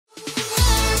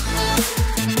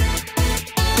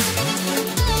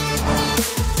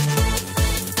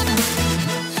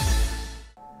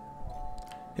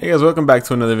Hey guys, welcome back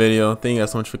to another video. Thank you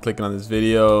guys so much for clicking on this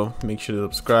video. Make sure to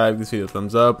subscribe, give this video a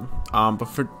thumbs up. But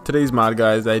for today's mod,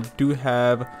 guys, I do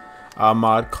have a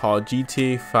mod called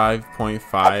GTA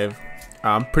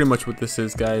 5.5. Pretty much what this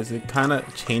is, guys, it kind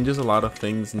of changes a lot of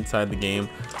things inside the game.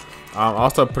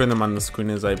 I'll start putting them on the screen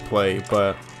as I play,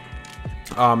 but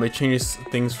it changes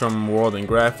things from world and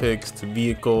graphics to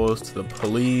vehicles to the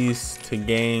police to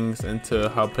gangs and to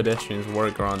how pedestrians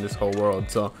work around this whole world.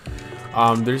 So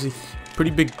there's a pretty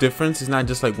big difference. It's not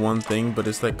just like one thing, but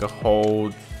it's like a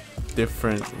whole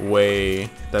different way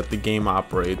that the game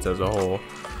operates as a whole.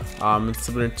 It's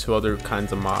similar to other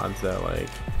kinds of mods that like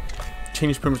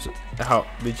change pretty much how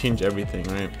they change everything,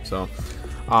 right? So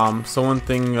some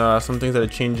things that it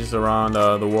changes around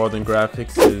the world and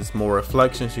graphics is more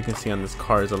reflections. You can see on this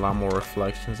car there's a lot more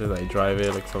reflections as I drive it.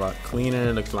 It looks a lot cleaner,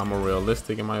 it looks a lot more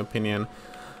realistic in my opinion.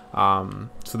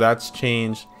 So that's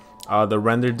changed. The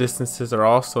render distances are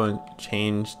also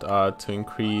changed to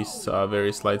increase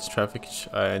various lights, traffic,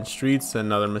 and streets,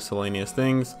 and other miscellaneous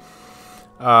things.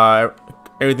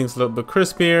 Everything's a little bit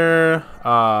crispier.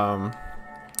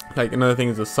 Like another thing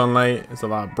is the sunlight is a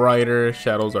lot brighter,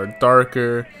 shadows are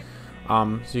darker.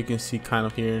 So you can see kind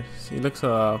of here. See, it looks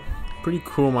pretty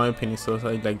cool in my opinion. So as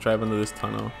I like drive under this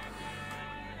tunnel,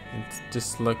 it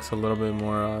just looks a little bit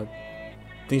more.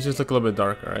 Things just look a little bit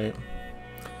darker, right?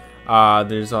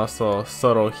 There's also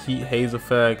subtle heat haze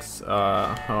effects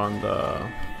on the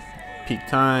peak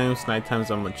times. Night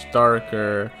times are much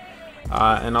darker,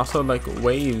 and also like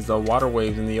waves, the water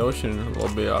waves in the ocean a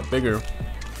little bit bigger.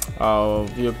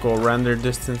 Vehicle render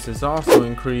distance is also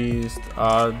increased.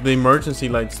 The emergency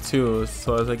lights too,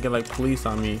 so as I get like police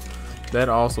on me, that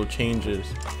also changes.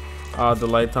 The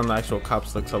lights on the actual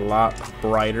cops looks a lot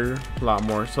brighter, a lot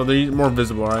more, so they're more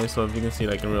visible, right? So if you can see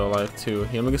like in real life too.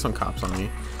 Here, let me get some cops on me.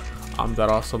 That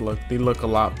also look a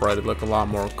lot brighter, look a lot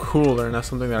more cooler, and that's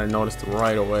something that I noticed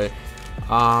right away.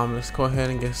 Let's go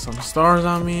ahead and get some stars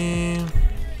on me.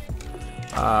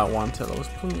 Wanted, let's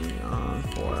put me on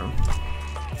 4.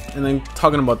 And then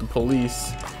talking about the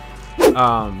police,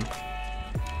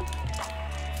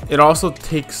 it also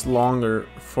takes longer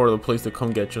for the police to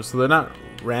come get you, so they're not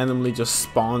randomly just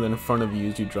spawned in front of you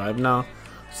as you drive now.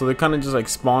 So they kind of just like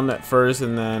spawn at first,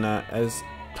 and then as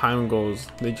time goes,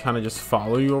 they kind of just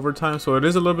follow you over time. So it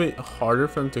is a little bit harder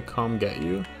for them to come get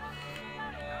you.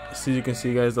 So you can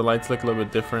see, guys, the lights look a little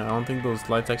bit different. I don't think those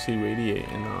lights actually radiate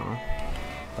in the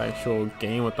actual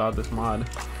game without this mod.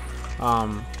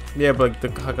 Yeah, but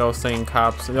like I was saying,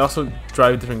 cops, they also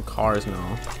drive different cars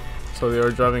now, so they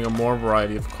are driving a more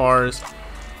variety of cars.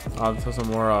 There's some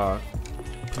more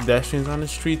pedestrians on the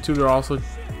street too. They're also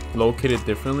located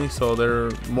differently, so there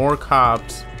are more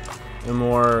cops in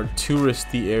more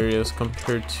touristy areas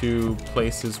compared to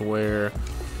places where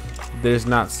there's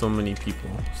not so many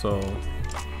people. So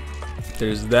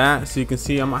there's that. So you can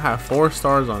see I'm gonna have 4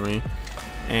 stars on me,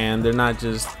 and they're not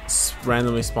just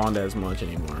randomly spawned as much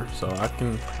anymore, so I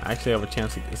can actually have a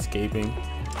chance of escaping.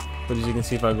 But as you can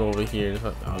see, if I go over here,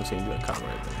 obviously I can do a cop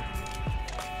right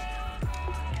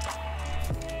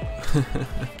there.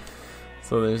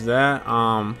 So there's that.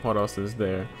 What else is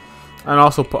there? And I'll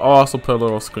also put a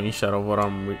little screenshot of what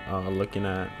I'm looking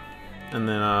at. And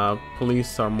then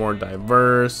police are more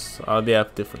diverse. They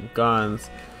have different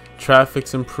guns.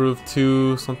 Traffic's improved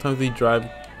too. Sometimes they drive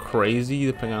crazy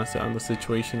depending on the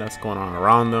situation that's going on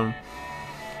around them.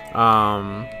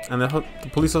 And the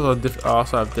police also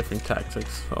have different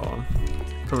tactics, so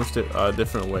pretty much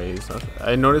different ways.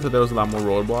 I noticed that there was a lot more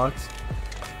roadblocks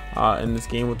in this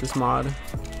game with this mod.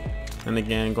 And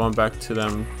again, going back to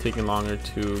them taking longer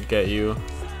to get you,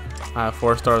 I have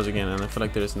 4 stars again, and I feel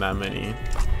like there's not many,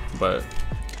 but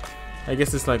I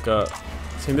guess it's like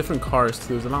same different cars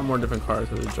too. There's a lot more different cars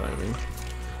that they're driving,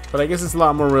 but I guess it's a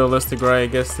lot more realistic, right? I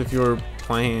guess if you were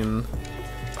playing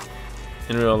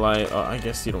in real life, I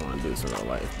guess you don't want to do this in real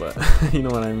life, but you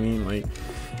know what I mean. Like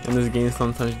in this game,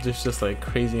 sometimes there's just like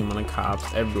crazy amount of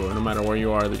cops everywhere. No matter where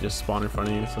you are, they just spawn in front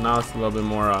of you. So now it's a little bit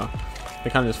more they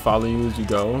kind of just follow you as you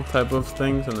go type of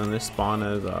things, and then they spawn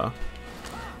as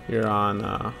you're on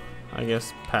I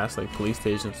guess past like police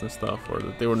stations and stuff, or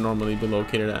that they would normally be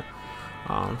located at.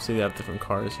 So they have different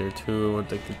cars here too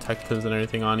with like detectives and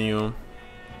everything on you.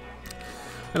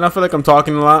 And I feel like I'm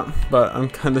talking a lot, but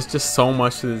there's just so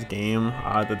much to this game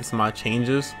that this mod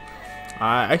changes.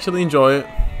 I actually enjoy it.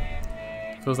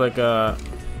 Feels like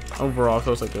overall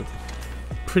feels like a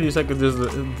pretty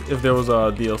if there was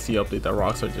a DLC update that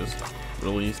Rockstar just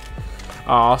released.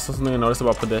 Also, something I noticed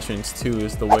about pedestrians too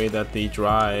is the way that they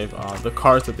drive, the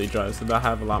cars that they drive. So they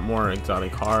have a lot more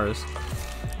exotic cars,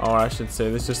 or I should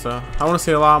say, there's just I want to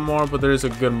say a lot more, but there's a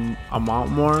good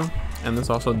amount more. and there's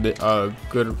also a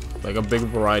good, like a big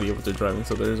variety of what they're driving.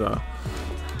 So there's a,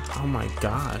 oh my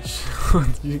gosh,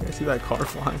 did you guys see that car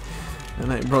flying?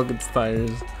 And it broke its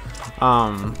tires.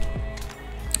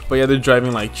 But yeah, they're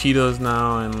driving like Cheetos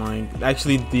now, and like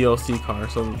actually DLC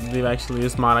cars. So they've actually,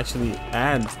 this mod actually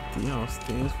adds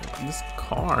DLC. This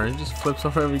car, it just flips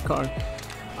over every car.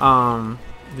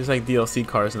 There's like DLC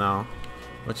cars now,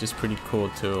 which is pretty cool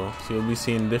too. So you'll be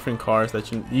seeing different cars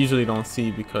that you usually don't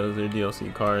see because they're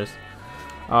DLC cars.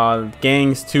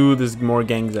 Gangs too, there's more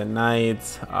gangs at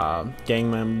night. Gang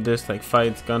members, there's like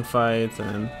fights, gunfights,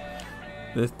 and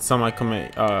some might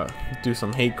commit do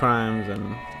some hate crimes.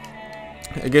 And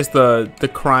I guess the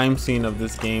crime scene of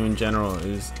this game in general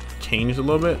is changed a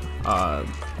little bit.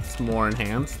 It's more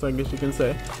enhanced, I guess you can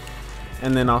say.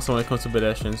 And then also when it comes to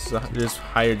pedestrians, there's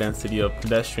higher density of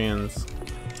pedestrians.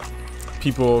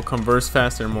 People converse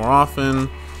faster more often,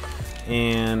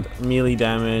 and melee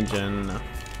damage. And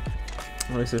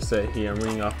let's just say here, I'm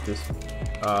reading off this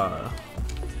the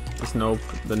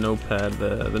notepad,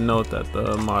 the note that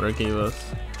the modder gave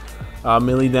us.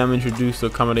 Melee damage reduced to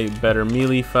accommodate better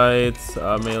melee fights,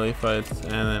 and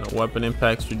then weapon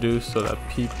impacts reduced so that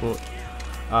people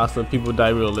die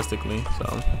realistically.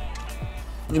 So,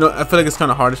 you know, I feel like it's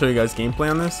kind of hard to show you guys gameplay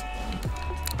on this,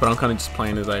 but I'm kind of just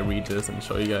playing as I read this and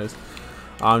show you guys,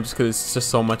 just because it's just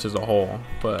so much as a whole.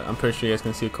 But I'm pretty sure you guys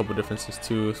can see a couple differences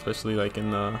too, especially like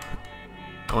in the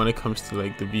when it comes to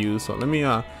like the views. So let me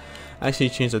actually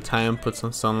change the time, put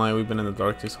some sunlight. We've been in the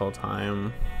dark this whole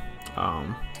time. I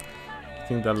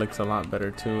think that looks a lot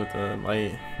better too with the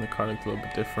light. The car looks a little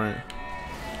bit different.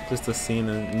 Just the scene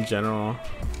in general.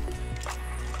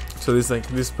 So this is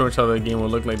pretty much how the game will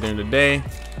look like during the day.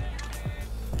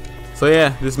 So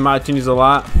yeah, this mod changes a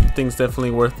lot. I think it's definitely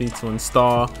worthy to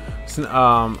install. So,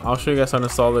 I'll show you guys how to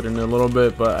install it in a little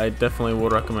bit, but I definitely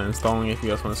would recommend installing it if you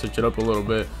guys want to switch it up a little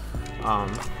bit.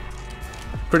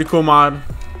 Pretty cool mod.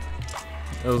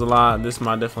 It was a lot. This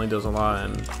mod definitely does a lot,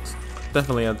 and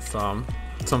definitely adds some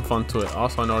fun to it.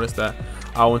 Also, I noticed that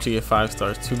I want you to get 5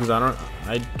 stars too, because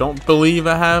I don't believe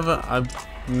I have. I'm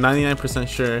 99%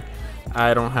 sure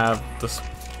I don't have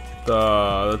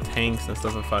the tanks and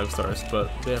stuff at 5 stars, but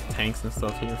they have tanks and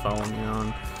stuff here. Follow me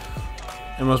on.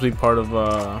 It must be part of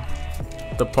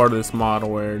the part of this mod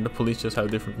where the police just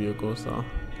have different vehicles. So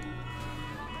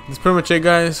that's pretty much it,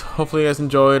 guys. Hopefully you guys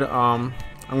enjoyed. I'm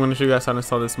gonna show you guys how to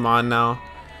install this mod now,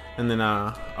 and then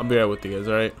I'll be right with you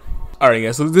guys. Alright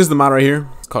guys, so this is the mod right here.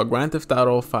 It's called Grand Theft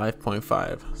Auto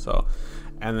 5.5. So,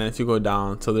 and then if you go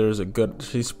down, so there's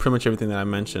she's pretty much everything that I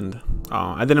mentioned.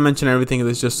 I didn't mention everything,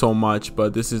 there's just so much,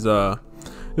 but this is an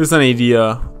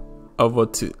idea of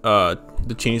what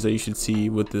the changes that you should see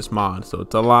with this mod. So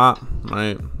it's a lot,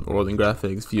 right? World and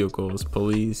graphics, vehicles,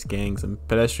 police, gangs, and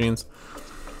pedestrians.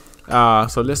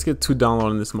 So let's get to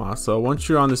downloading this mod. So once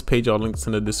you're on this page, I'll link this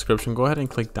in the description. Go ahead and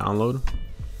click download.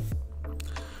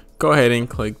 Go ahead and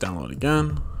click download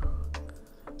again,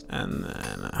 and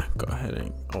then go ahead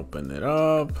and open it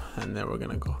up, and then we're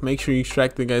gonna go. Make sure you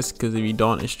extract it, guys, because if you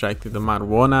don't extract it, the mod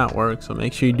will not work. So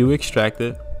make sure you do extract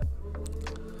it.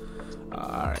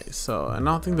 Alright, so, and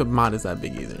I don't think the mod is that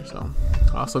big either. So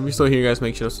also, if you're still here, guys,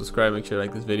 make sure to subscribe, make sure to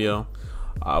like this video.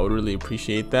 I would really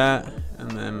appreciate that.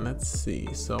 And then let's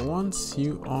see, so once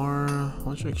you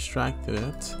extracted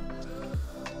it,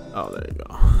 oh, there you go.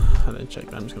 I didn't check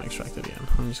that. I'm just gonna extract it again.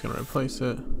 I'm just gonna replace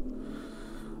it.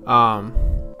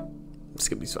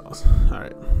 Skip these files. All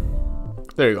right,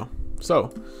 there you go.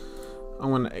 So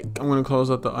I'm gonna close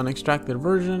out the unextracted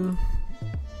version,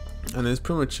 and that's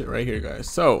pretty much it right here, guys.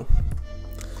 So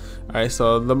all right,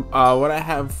 so the what I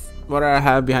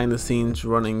have behind the scenes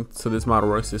running so this model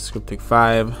works is Scriptic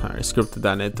 5,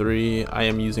 Scripted.NET 3. I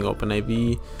am using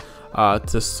OpenIV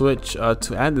to switch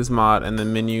to add this mod, and the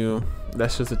menu,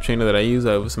 that's just the trainer that I use.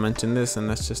 I always mention this, and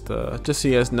that's just so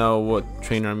you guys know what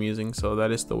trainer I'm using. So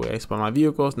that is the way I spawn my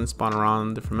vehicles and spawn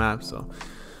around different maps. So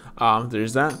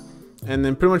there's that. And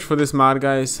then pretty much for this mod,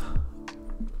 guys,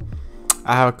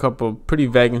 I have a couple pretty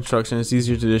vague instructions. It's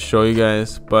easier to just show you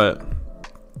guys, but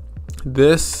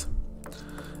this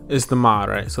is the mod,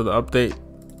 right? So the update,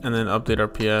 and then update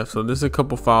RPF. So there's a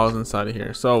couple files inside of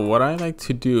here. So what I like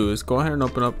to do is go ahead and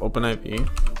open up OpenIV.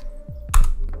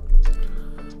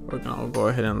 We're gonna go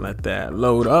ahead and let that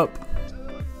load up.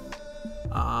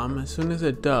 As soon as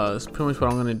it does, pretty much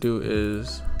what I'm gonna do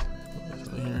is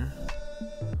here.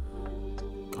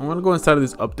 I'm gonna go inside of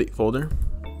this update folder.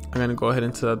 I'm gonna go ahead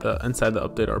into inside the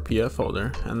update RPF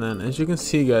folder, and then as you can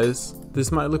see, guys,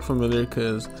 this might look familiar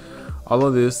because all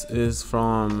of this is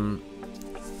from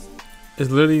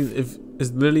is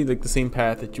literally like the same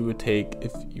path that you would take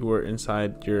if you were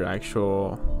inside your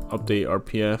actual update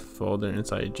RPF folder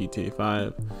inside GTA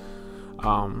 5.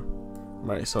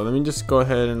 Right, so let me just go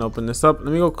ahead and open this up.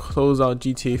 Let me go close out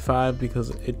GTA 5 because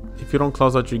if you don't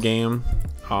close out your game,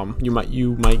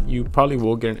 you probably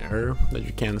will get an error that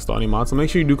you can't install any mods. So make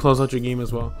sure you do close out your game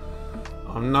as well.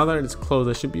 Now that it's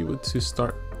closed, I should be able to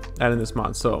start adding this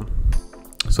mod. So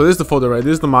this is the folder, right?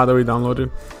 This is the mod that we downloaded.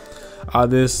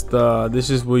 This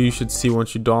is what you should see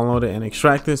once you download it and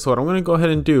extract it. So what I'm gonna go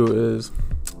ahead and do is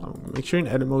make sure you're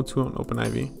in edit mode 2 on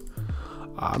OpenIV.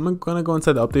 I'm gonna go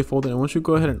inside the update folder, and once you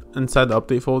go ahead and inside the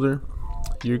update folder,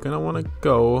 you're gonna want to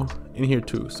go in here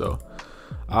too. So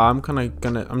I'm gonna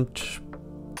kind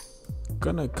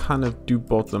of do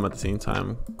both of them at the same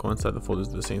time, go inside the folders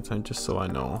at the same time, just so I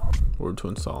know where to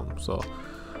install them. So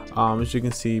as you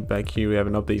can see back here, we have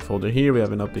an update folder here, we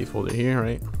have an update folder here,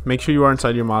 right? Make sure you are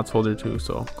inside your mods folder too.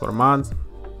 So go to mods,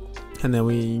 and then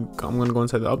I'm gonna go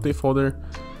inside the update folder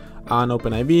on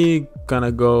OpenIV,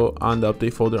 gonna go on the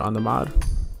update folder on the mod,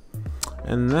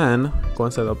 and then go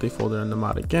inside the update folder on the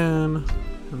mod again,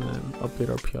 and then update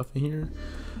RPF in here.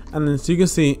 And then so you can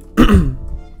see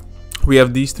we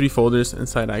have these 3 folders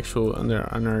inside on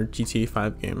our GTA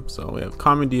 5 game. So we have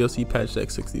common DLC patch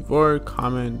x64,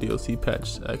 common DLC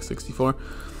patch x64.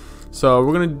 So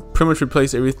we're gonna pretty much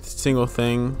replace every single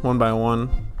thing one by one.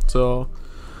 So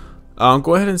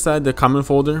go ahead inside the common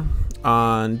folder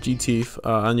on GTA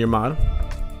on your mod.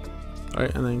 All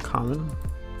right, and then common,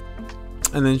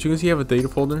 and then as you can see, you have a data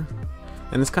folder,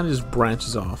 and this kind of just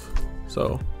branches off.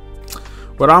 So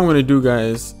what I'm gonna do,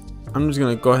 guys, I'm just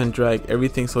gonna go ahead and drag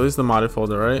everything. So this is the modded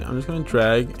folder, right? I'm just gonna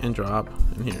drag and drop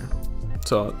in here.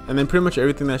 So, and then pretty much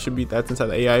everything that's inside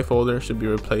the AI folder should be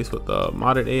replaced with the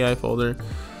modded AI folder,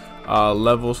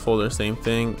 levels folder, same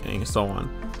thing, and so on.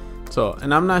 So,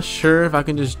 and I'm not sure if I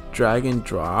can just drag and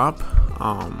drop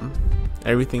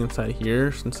everything inside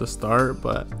here since the start,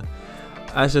 but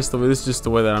that's just the way. This is just the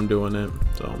way that I'm doing it.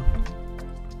 So,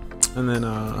 and then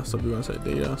so we go inside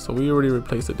data. So we already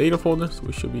replaced the data folder, so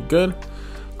we should be good.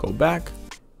 Go back.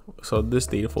 So this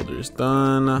data folder is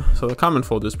done. So the common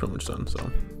folder is pretty much done.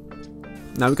 So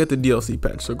now we got the DLC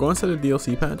patch. So go inside the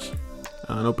DLC patch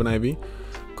on OpenIV.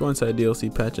 Go inside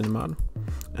DLC patch in the mod,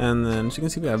 and then as you can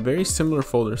see, we have very similar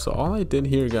folders. So all I did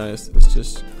here, guys, is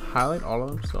just highlight all of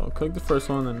them. So click the first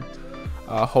one, and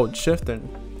hold shift and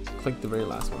click the very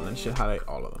last one, and it should highlight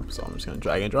all of them. So I'm just gonna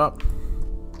drag and drop.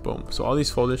 Boom. So all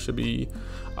these folders should be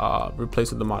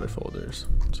replaced with the modded folders.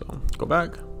 So go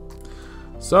back.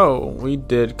 So we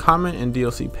did comment and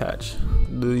DLC patch.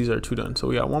 These are 2 done. So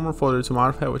we got one more folder to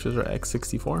modify, which is our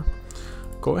x64.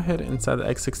 Go ahead inside the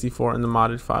x64 in the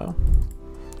modded file.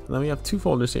 And then we have 2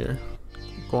 folders here.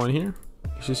 Go in here.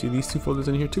 You should see these 2 folders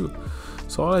in here too.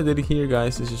 So all I did here,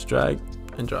 guys, is just drag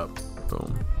and drop.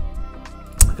 Boom.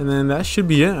 And then that should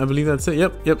be it. I believe that's it.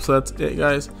 Yep. So that's it,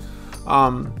 guys.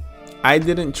 I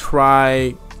didn't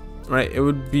try. Right, it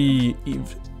would be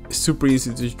super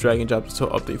easy to just drag and drop to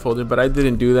update folder, but I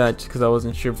didn't do that just because I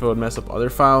wasn't sure if it would mess up other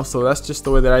files. So that's just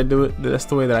the way that I do it. That's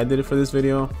the way that I did it for this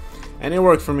video, and it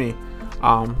worked for me.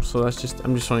 So that's just,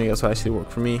 I'm just showing you guys how it actually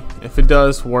worked for me. If it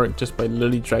does work just by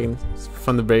literally dragging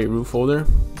from the very root folder,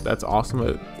 that's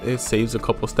awesome. It saves a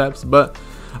couple steps, but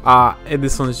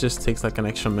this one just takes like an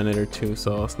extra minute or 2,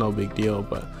 so it's no big deal.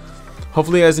 But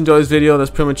hopefully you guys enjoy this video.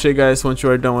 That's pretty much it, guys. Once you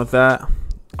are done with that,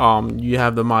 you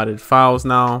have the modded files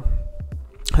now,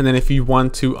 and then if you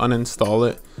want to uninstall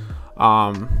it,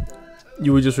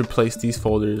 you would just replace these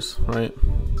folders, right?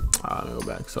 Let me go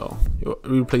back. So you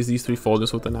replace these 3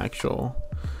 folders with an actual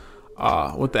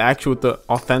with the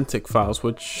authentic files,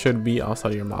 which should be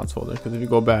outside of your mods folder. Because if you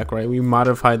go back, right, we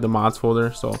modified the mods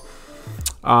folder, so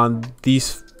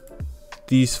these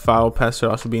file paths should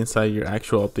also be inside your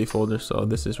actual update folder. So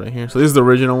this is right here. So this is the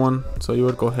original one. So you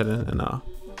would go ahead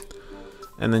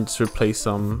and then just replace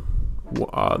some.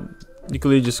 You could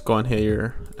really just go in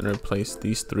here and replace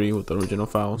these 3 with the original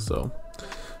files. So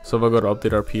if I go to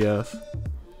update RPF,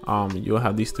 you'll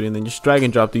have these 3, and then just drag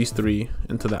and drop these 3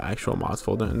 into the actual mods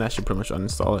folder, and that should pretty much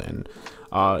uninstall it, and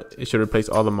it should replace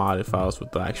all the modded files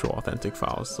with the actual authentic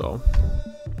files. So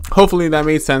hopefully that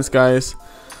made sense, guys.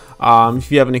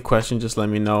 If you have any questions, just let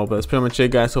me know. But that's pretty much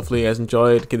it, guys. Hopefully you guys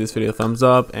enjoyed. Give this video a thumbs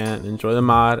up and enjoy the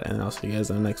mod, and I'll see you guys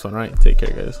in the next one. All right, take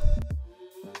care, guys.